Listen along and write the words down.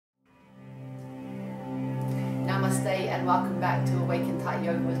and welcome back to Awaken Tight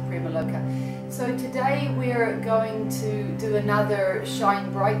Yoga with Premaloka. So today we're going to do another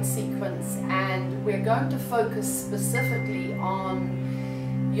Shine Bright sequence, and we're going to focus specifically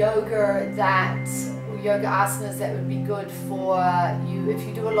on yoga asanas that would be good for you if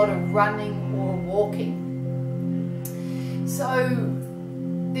you do a lot of running or walking. So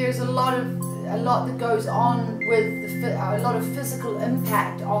there's a lot that goes on with a lot of physical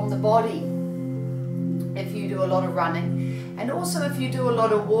impact on the body if you do a lot of running, and also if you do a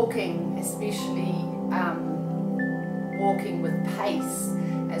lot of walking, especially walking with pace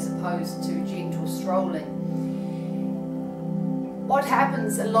as opposed to gentle strolling. What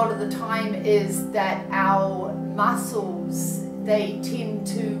happens a lot of the time is that our muscles, they tend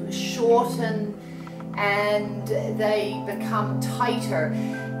to shorten and they become tighter,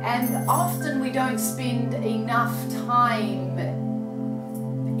 and often we don't spend enough time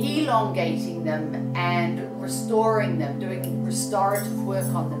elongating them and restoring them, doing restorative work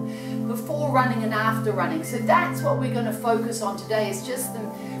on them before running and after running. So that's what we're going to focus on today, is just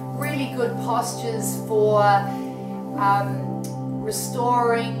some really good postures for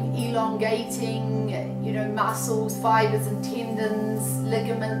restoring, elongating, muscles, fibers and tendons,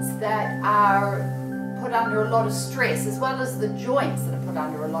 ligaments that are put under a lot of stress, as well as the joints that are put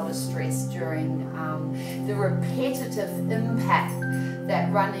under a lot of stress during the repetitive impact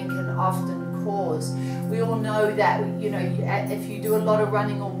that running can often cause. We all know that if you do a lot of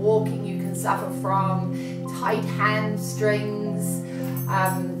running or walking, you can suffer from tight hamstrings,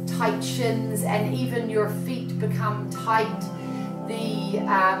 tight shins, and even your feet become tight. The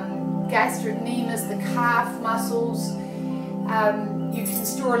gastrocnemius, the calf muscles, you can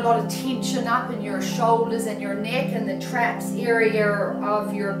store a lot of tension up in your shoulders and your neck and the traps area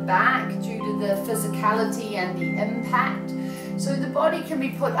of your back due to the physicality and the impact. So the body can be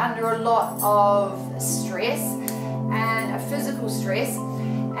put under a lot of stress and physical stress,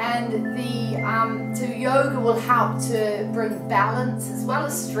 and so yoga will help to bring balance as well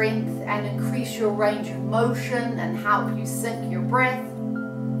as strength and increase your range of motion and help you sync your breath.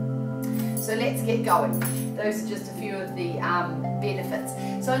 So let's get going. Those are just a few of the benefits.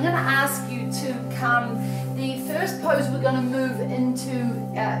 So I'm going to ask you to come. The first pose we're going to move into,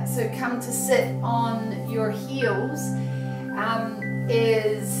 so come to sit on your heels,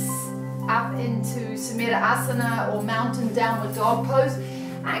 is up into Samita Asana or Mountain Downward Dog pose.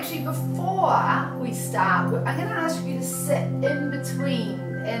 Actually, before we start, I'm going to ask you to sit in between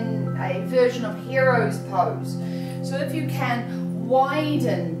in a version of Hero's pose. So if you can,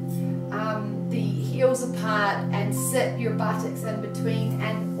 widen the heels apart and sit your buttocks in between,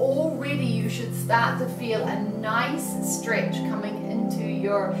 and already you should start to feel a nice stretch coming into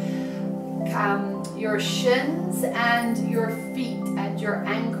your shins and your feet and your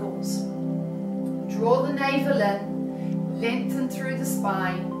ankles. Draw the navel in, lengthen through the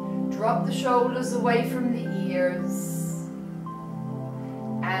spine, drop the shoulders away from the ears,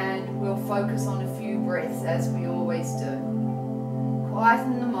 and we'll focus on a few breaths as we always do.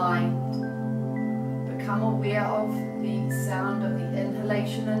 Quieten the mind, become aware of the sound of the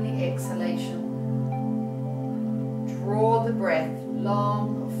inhalation and the exhalation. Draw the breath,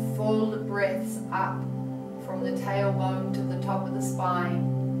 long, full breaths up from the tailbone to the top of the spine,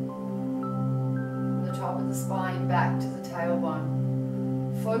 from the top of the spine back to the tailbone.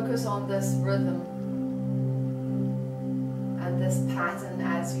 Focus on this rhythm and this pattern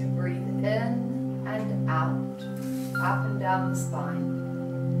as you breathe in and out, up and down the spine.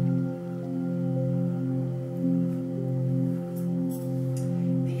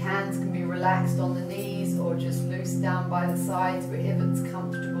 The hands can be relaxed on the knees or just loose down by the sides, wherever it's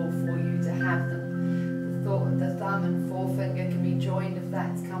comfortable for you to have them. The thumb and forefinger can be joined if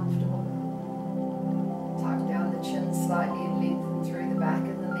that's comfortable. Tuck down the chin slightly and lengthen through the back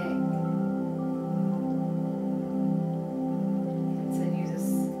of the neck. Continue this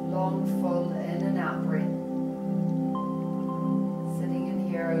long, full in and out breath. Sitting in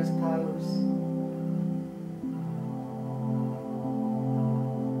Hero's pose.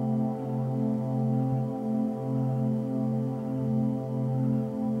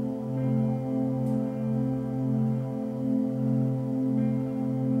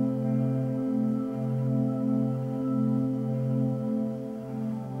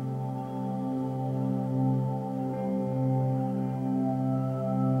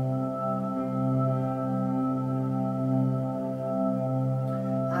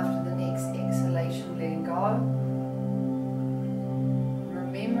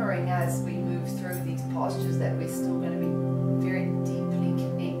 As we move through these postures that we're still going to be very deeply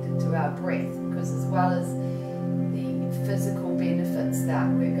connected to our breath, because as well as the physical benefits that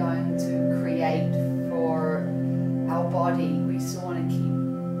we're going to create for our our body. We still want to keep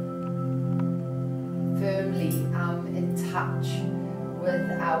firmly in touch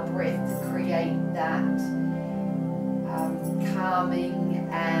with our breath to create that calming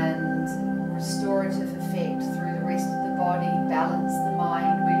and restorative effect through the rest of the body, balance the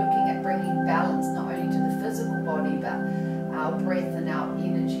mind. We're looking at bringing balance not only to the physical body, but our breath and our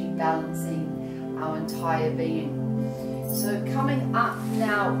energy balancing our entire being. So coming up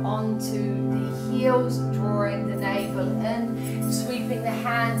now onto the heels, drawing the navel in, sweeping the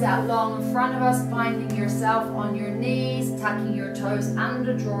hands out long in front of us, finding yourself on your knees, tucking your toes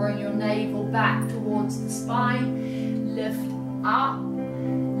under, drawing your navel back towards the spine. Lift up,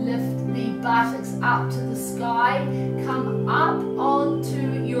 lift the buttocks up to the sky, come up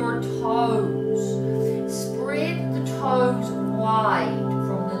onto your toes. Spread the toes wide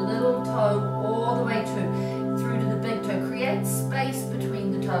from the little toe all the way through to the big toe. Create space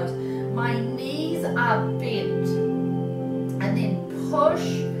between the toes. My knees are bent. And then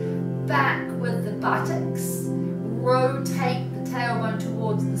push back with the buttocks. Rotate the tailbone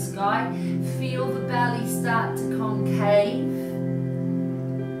towards the sky. Feel the belly start to concave.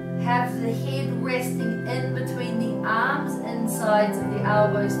 Have the head resting in between the arms, insides of the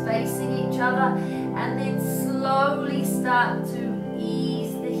elbows facing each other, and then slowly start to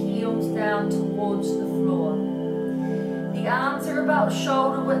ease the heels down towards the floor. The arms are about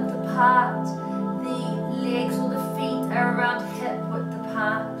shoulder width apart. The legs or the feet are around hip width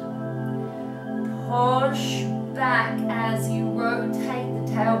apart. Push back as you rotate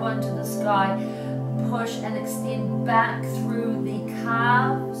the tailbone to the sky. Push and extend back through the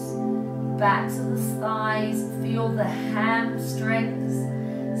calves, backs of the thighs. Feel the hamstrings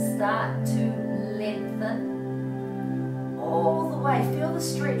start to lengthen all the way. Feel the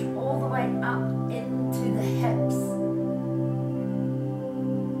stretch all the way up into the hips.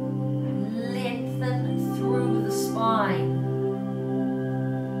 Lengthen through the spine.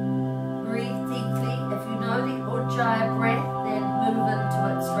 Breathe deeply. If you know the Ujjayi breath, then move into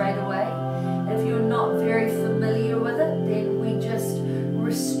it straight away. If you're not very familiar with it, then we just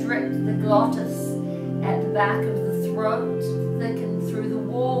restrict the glottis at the back of the throat, thicken through the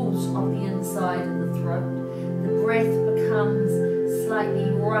walls of the inside of the throat. The breath becomes slightly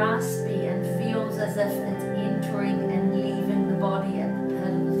raspy and feels as if it's entering and leaving the body at the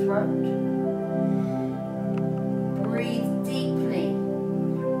pit of the throat. Breathe deeply.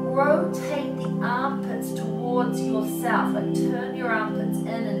 Rotate the armpits towards yourself, like turn your armpits in,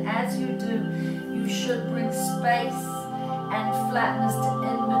 and as you do, you should bring space and flatness to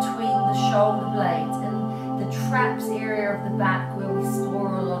in between the shoulder blades, in the traps area of the back where we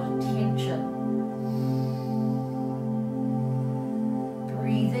store a lot of tension.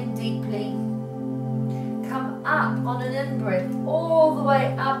 Breathing deeply. Come up on an in-breath, all the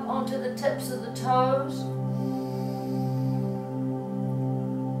way up onto the tips of the toes.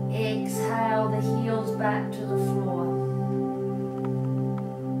 Exhale the heels back to the floor.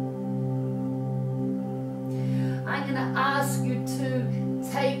 I'm going to ask you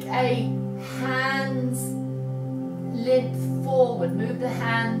to take a hand's length forward. Move the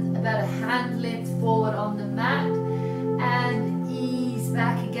hand about a hand length forward on the mat and ease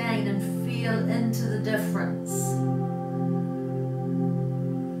back again and feel into the difference.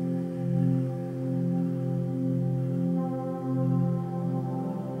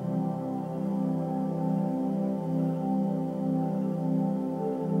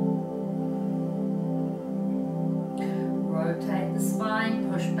 Rotate the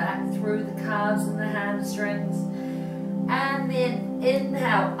spine, push back through the calves and the hamstrings, and then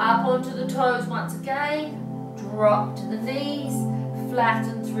inhale up onto the toes once again, drop to the knees,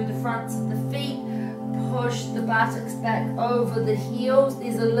 flatten through the fronts of the feet, push the buttocks back over the heels.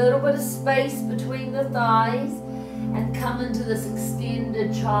 There's a little bit of space between the thighs, and come into this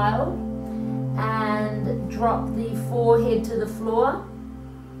extended child and drop the forehead to the floor.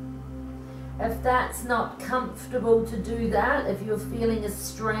 If that's not comfortable to do that, if you're feeling a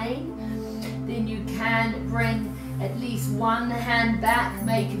strain, then you can bring at least one hand back,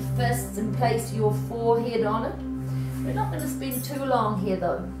 make a fist and place your forehead on it. We're not going to spend too long here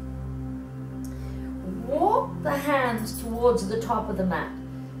though. Walk the hands towards the top of the mat.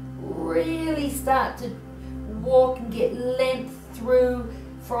 Really start to walk and get length through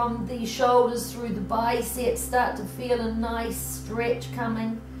from the shoulders through the biceps. Start to feel a nice stretch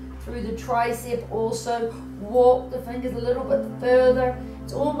coming through the tricep. Also walk the fingers a little bit further.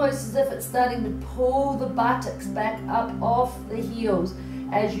 It's almost as if it's starting to pull the buttocks back up off the heels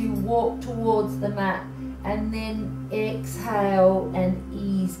as you walk towards the mat, and then exhale and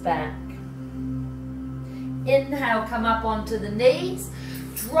ease back. Inhale, come up onto the knees,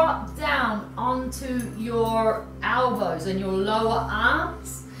 drop down onto your elbows and your lower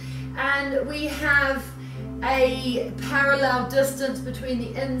arms, and we have a parallel distance between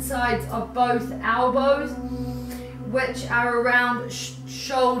the insides of both elbows, which are around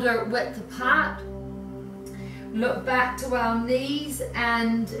shoulder width apart. Look back to our knees,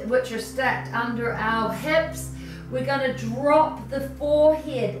 and which are stacked under our hips. We're going to drop the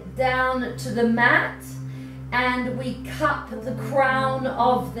forehead down to the mat, and we cup the crown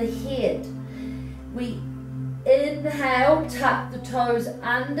of the head. We inhale, tuck the toes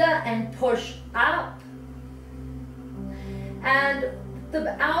under and push up. And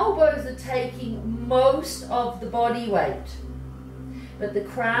the elbows are taking most of the body weight, but the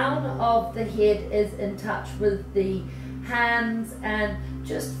crown of the head is in touch with the hands, and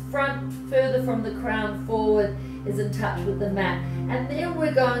just further from the crown forward is in touch with the mat. And then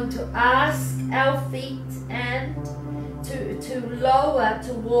we're going to ask our feet and to lower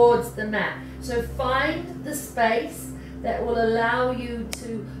towards the mat. So find the space that will allow you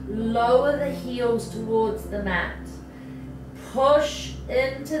to lower the heels towards the mat. Push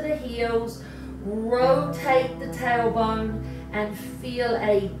into the heels, rotate the tailbone, and feel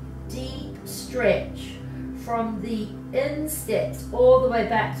a deep stretch from the insteps all the way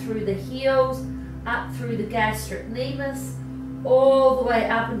back through the heels, up through the gastrocnemius, all the way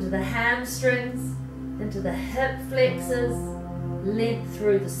up into the hamstrings, into the hip flexors, length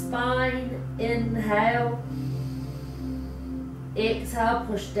through the spine. Inhale, exhale,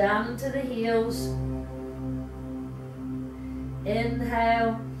 push down into the heels.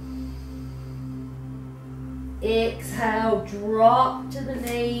 Inhale, exhale, drop to the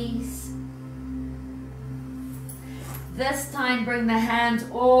knees. This time bring the hands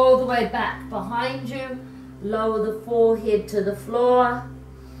all the way back behind you. Lower the forehead to the floor.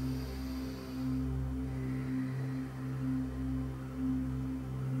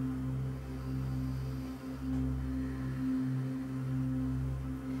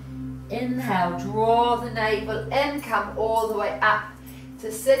 Inhale, draw the navel in, come all the way up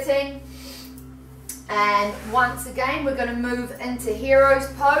to sitting. And once again, we're going to move into hero's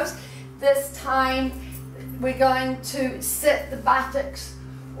pose. This time, we're going to sit the buttocks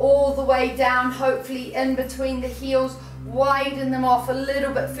all the way down, hopefully in between the heels, widen them off a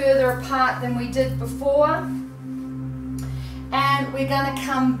little bit further apart than we did before. And we're going to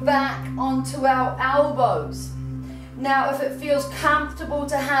come back onto our elbows. Now, if it feels comfortable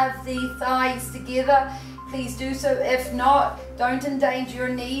to have the thighs together, please do so. If not, don't endanger your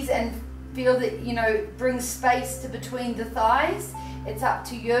knees and feel that, you know, bring space to between the thighs. It's up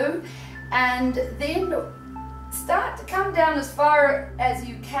to you. And then start to come down as far as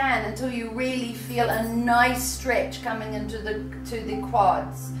you can until you really feel a nice stretch coming into the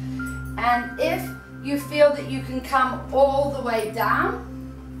quads. And if you feel that you can come all the way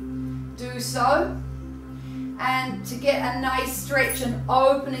down, do so. And to get a nice stretch and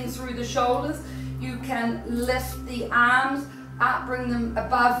opening through the shoulders, you can lift the arms up, bring them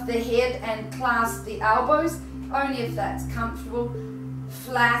above the head and clasp the elbows, only if that's comfortable.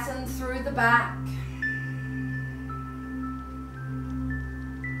 Flatten through the back.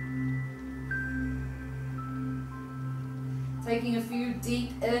 Taking a few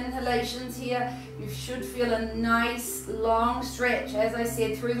deep inhalations here, you should feel a nice long stretch, as I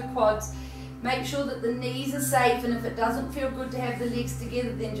said, through the quads. Make sure that the knees are safe, and if it doesn't feel good to have the legs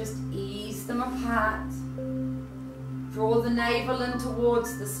together, then just ease them apart. Draw the navel in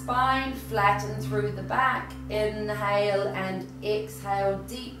towards the spine, flatten through the back. Inhale and exhale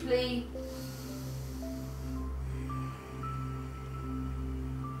deeply.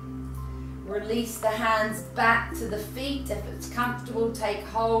 Release the hands back to the feet. If it's comfortable, take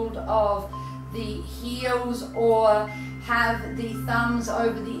hold of the heels or have the thumbs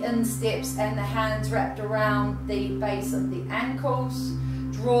over the insteps and the hands wrapped around the base of the ankles.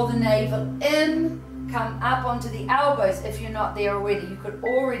 Draw the navel in, come up onto the elbows. If you're not there already, you could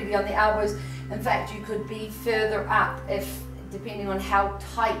already be on the elbows. In fact, you could be further up if, depending on how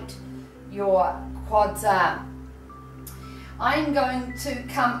tight your quads are. I'm going to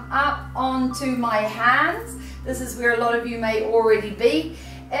come up onto my hands. This is where a lot of you may already be.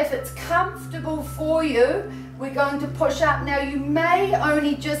 If it's comfortable for you, we're going to push up. Now, you may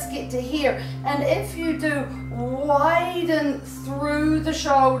only just get to here, and if you do, widen through the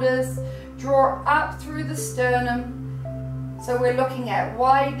shoulders, draw up through the sternum. So we're looking at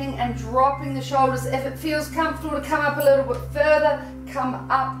widening and dropping the shoulders. If it feels comfortable to come up a little bit further, come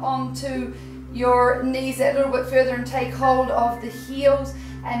up onto your knees a little bit further and take hold of the heels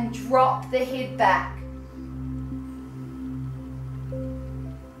and drop the head back.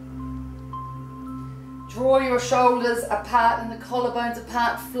 Draw your shoulders apart and the collarbones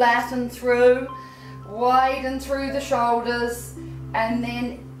apart, flatten through, widen through the shoulders, and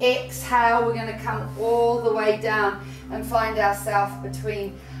then exhale. We're going to come all the way down and find ourselves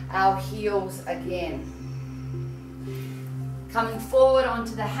between our heels again. Coming forward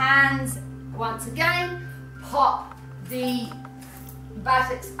onto the hands once again, pop the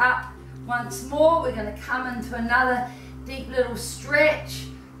buttocks up once more. We're going to come into another deep little stretch.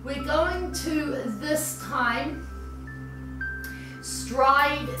 We're going to this time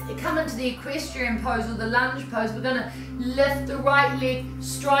stride, come into the equestrian pose or the lunge pose. We're going to lift the right leg,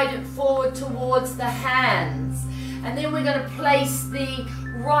 stride it forward towards the hands, and then we're going to place the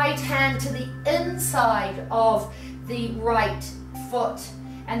right hand to the inside of the right foot,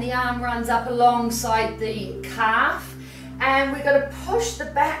 and the arm runs up alongside the calf, and we're going to push the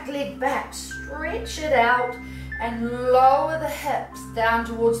back leg back, stretch it out, and lower the hips down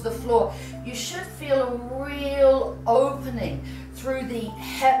towards the floor. You should feel a real opening through the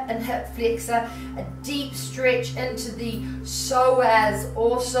hip and hip flexor, a deep stretch into the psoas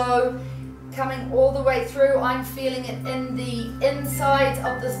also, coming all the way through. I'm feeling it in the insides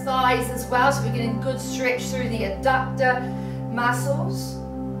of the thighs as well, so we're getting good stretch through the adductor muscles.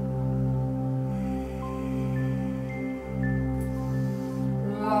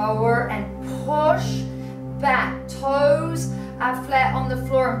 Lower and push back. Toes are flat on the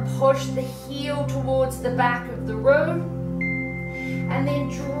floor, and push the heel towards the back of the room, and then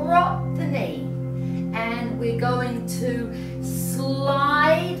drop the knee, and we're going to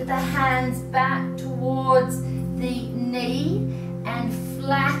slide the hands back towards the knee and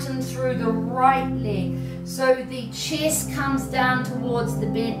flatten through the right leg, so the chest comes down towards the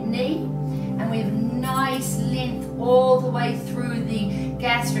bent knee, and we have nice length all the way through the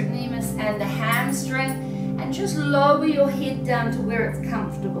gastrocnemius and the hamstring. And just lower your head down to where it's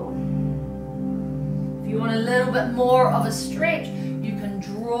comfortable. If you want a little bit more of a stretch, you can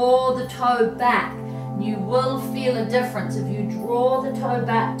draw the toe back. You will feel a difference if you draw the toe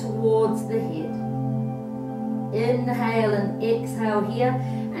back towards the head. Inhale and exhale here,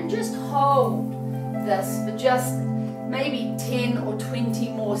 and just hold this for just maybe 10 or 20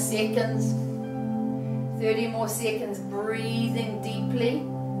 more seconds. 30 more seconds, breathing deeply.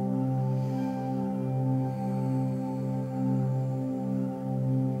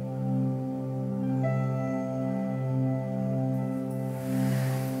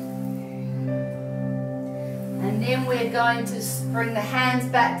 Then we're going to bring the hands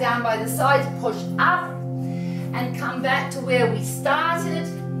back down by the sides, push up, and come back to where we started.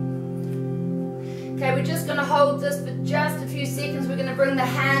 Okay, we're just going to hold this for just a few seconds. We're going to bring the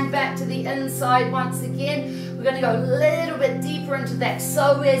hand back to the inside once again. We're going to go a little bit deeper into that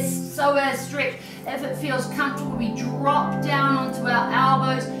psoas stretch. If it feels comfortable, we drop down onto our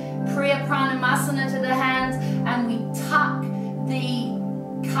elbows, Priya Pranamasana to the hands, and we tuck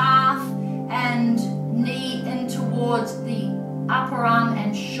the calf and knee in towards the upper arm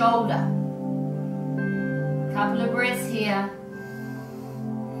and shoulder. Couple of breaths here.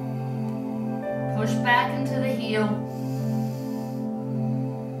 Push back into the heel.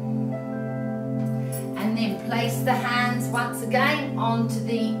 And then place the hands once again onto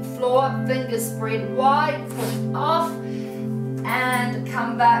the floor, fingers spread wide, push off, and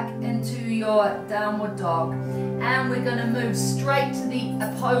come back into your downward dog. And we're going to move straight to the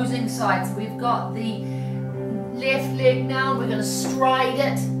opposing side. So we've got the left leg now. We're going to stride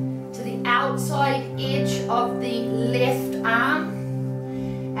it to the outside edge of the left arm.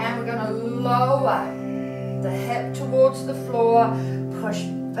 And we're going to lower the hip towards the floor, push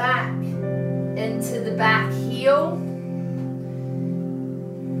back into the back heel.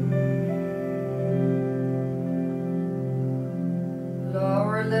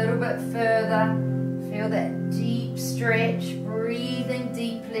 Lower a little bit further. Feel that deep stretch, breathing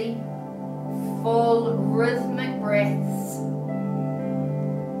deeply, full rhythmic breaths.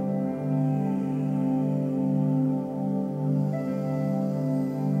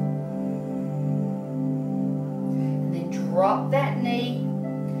 And then drop that knee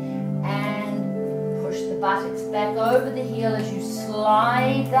and push the buttocks back over the heel as you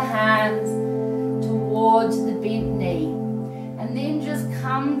slide the hands towards the bent knee. And then just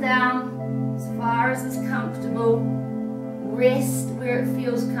come down as far as is comfortable. Rest where it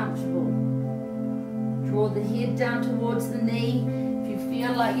feels comfortable. Draw the head down towards the knee. If you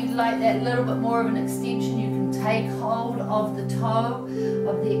feel like you'd like that little bit more of an extension, you can take hold of the toe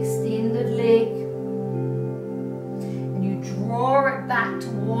of the extended leg. And you draw it back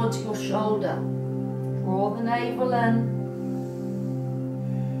towards your shoulder. Draw the navel in.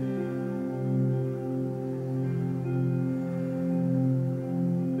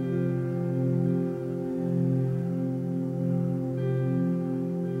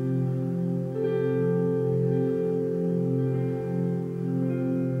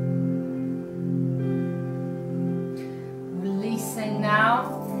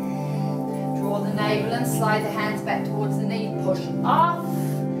 slide the hands back towards the knee, push off,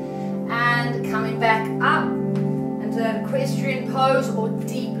 and coming back up into that equestrian pose or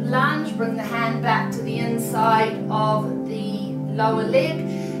deep lunge. Bring the hand back to the inside of the lower leg,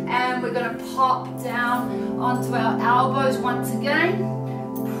 and we're going to pop down onto our elbows once again.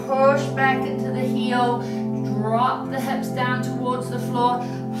 Push back into the heel, drop the hips down towards the floor,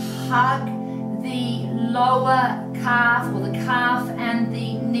 hug the lower calf or the calf and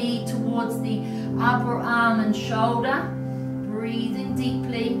the knee towards the upper arm and shoulder. Breathing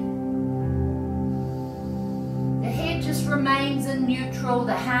deeply. The head just remains in neutral,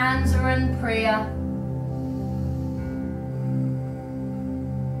 the hands are in prayer.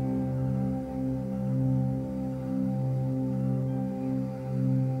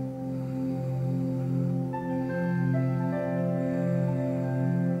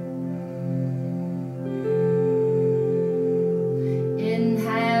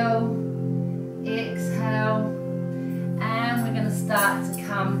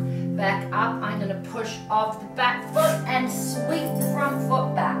 Off the back foot and sweep the front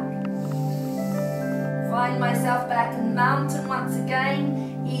foot back. Find myself back in mountain once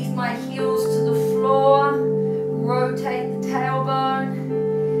again. Ease my heels to the floor. Rotate the tailbone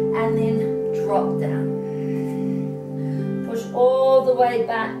and then drop down. Push all the way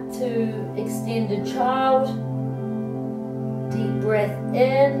back to extended child. Deep breath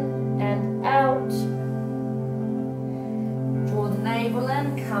in and out. Draw the navel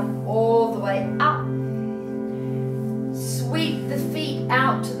in, come all the way up. Sweep the feet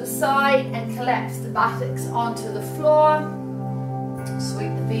out to the side and collapse the buttocks onto the floor.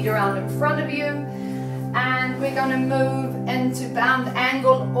 Sweep the feet around in front of you. And we're going to move into bound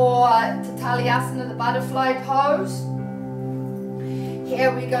angle or Tatalyasana, the butterfly pose. Here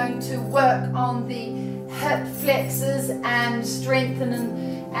we're going to work on the hip flexors and strengthen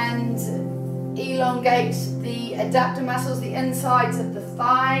and elongate the adductor muscles, the insides of the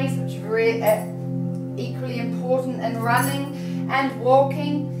thighs, which are very equally important in running and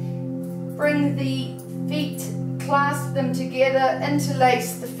walking. Bring the feet, clasp them together,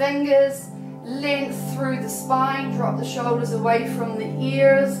 interlace the fingers, length through the spine, drop the shoulders away from the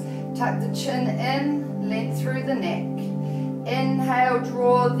ears, tuck the chin in, length through the neck. Inhale,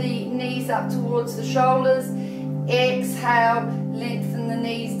 draw the knees up towards the shoulders. Exhale, lengthen the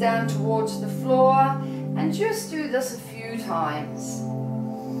knees down towards the floor, and just do this a few times.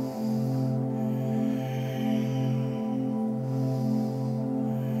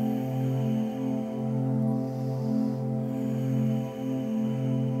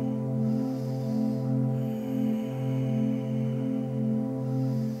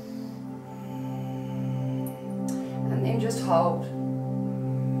 And then just hold.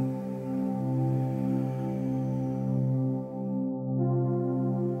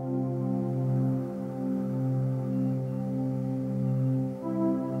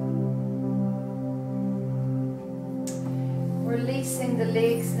 Releasing the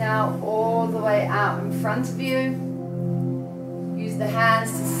legs now all the way out in front of you. Use the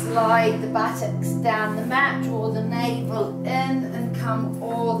hands to slide the buttocks down the mat, draw the navel in and come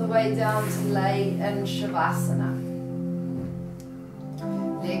all the way down to lay in Shavasana.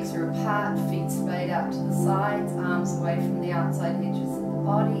 Legs are apart, feet splayed out to the sides, arms away from the outside edges of the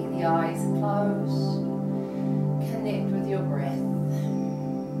body, the eyes are closed. Connect with your breath.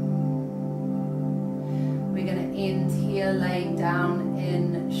 We're going to end here laying down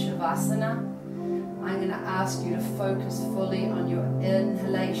in Shavasana. I'm going to ask you to focus fully on your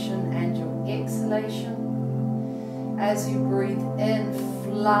inhalation and your exhalation. As you breathe in,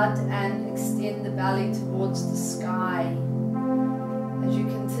 flood and extend the belly towards the sky. As you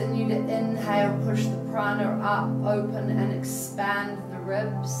continue to inhale, push the prana up, open and expand the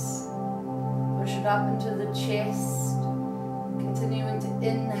ribs. Push it up into the chest. Continuing to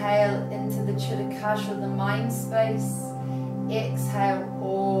inhale into the Chitakasha, the mind space. Exhale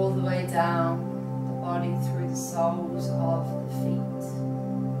all the way down the body through the soles of the feet.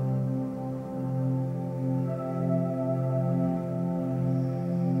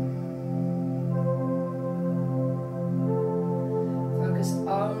 Focus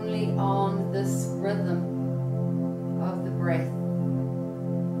only on this rhythm of the breath.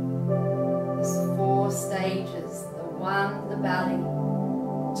 There's 4 stages. 1, the belly,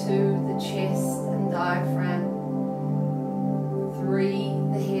 2, the chest and diaphragm, 3,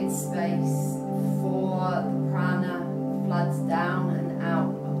 the head space, 4, the prana floods down and out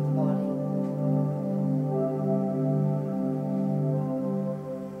of the body.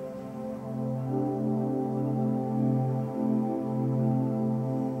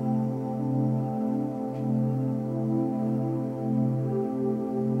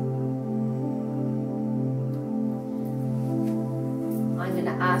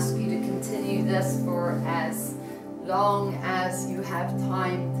 ask you to continue this for as long as you have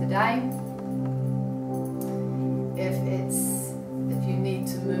time today. If you need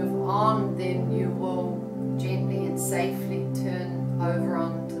to move on, then you will gently and safely turn over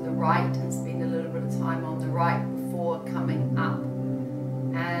onto the right and spend a little bit of time on the right before coming up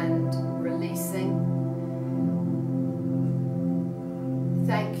and releasing.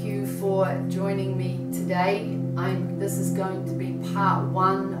 Thank you for joining me today. This is going to be part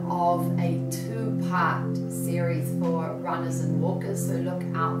one of a two-part series for runners and walkers, so look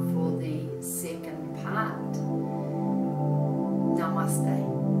out for the second part.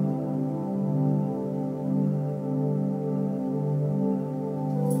 Namaste.